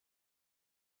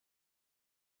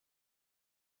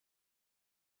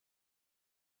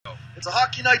It's a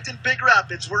hockey night in Big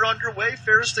Rapids. We're underway.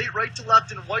 Ferris State right to left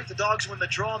in white. The Dogs win the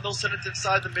draw, and they'll send it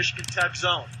inside the Michigan Tech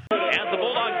zone. And the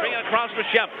Bulldogs bring it across for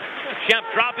Shemp. Shemp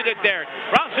dropping it there.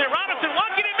 Robinson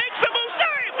walking. He makes the move.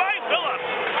 Saved by Phillips.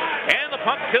 And the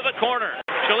puck to the corner.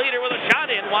 Leader with a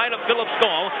shot in wide of Phillips'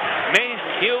 goal.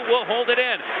 Mayhew will hold it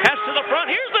in. Pass to the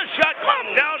front. Here's the shot.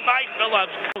 Globbed down by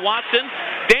Phillips. Watson.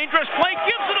 Dangerous play.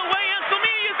 Gives it away.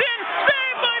 Anselmini is in.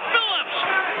 Saved by Phillips.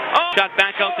 Oh. Shot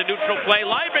back out to neutral play.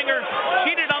 Leibinger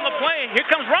cheated on the play. Here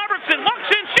comes Robertson.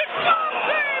 Walks in. Shoots. Oh,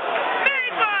 save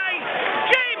made by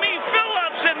Jamie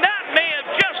Phillips. And that may have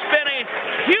just been a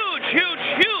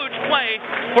huge play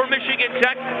for Michigan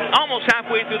Tech. Almost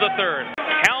halfway through the third.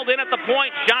 Held in at the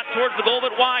point, shot towards the goal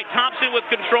but wide. Thompson with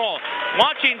control.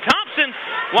 Watching Thompson,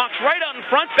 walks right out in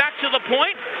front, back to the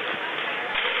point.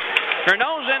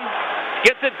 Ternozen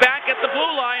gets it back at the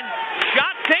blue line.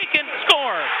 Shot taken,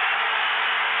 score.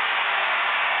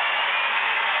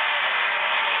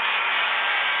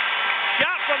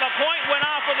 Shot from the point, went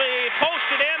off of the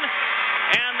posted in,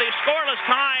 and the scoreless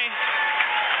tie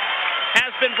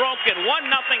has been broken. 1-0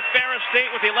 Ferris State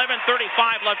with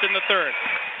 11:35 left in the third.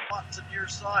 Watson near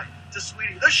side to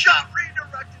Sweetie. The shot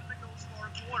redirected to goes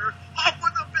far corner. Up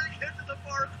with a big hit to the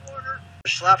far corner. The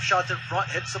slap shot in front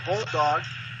hits the Bulldog.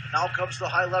 Now comes the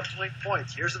high left wing point.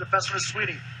 Here's the defenseman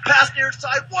Sweetie. Pass near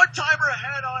side. One-timer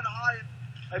ahead on high.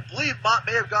 I believe Mott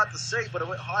may have got the save, but it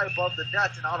went high above the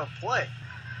net and out of play.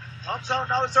 Comes out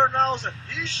now, it's Arnelson.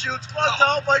 He shoots. Gloved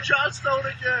down by Johnstone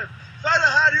again. Fed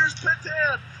ahead. Here's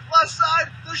Pintan. Left side,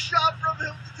 the shot from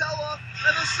him to Della,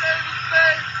 and the save is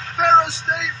made. Ferris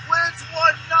State wins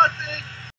 1-0.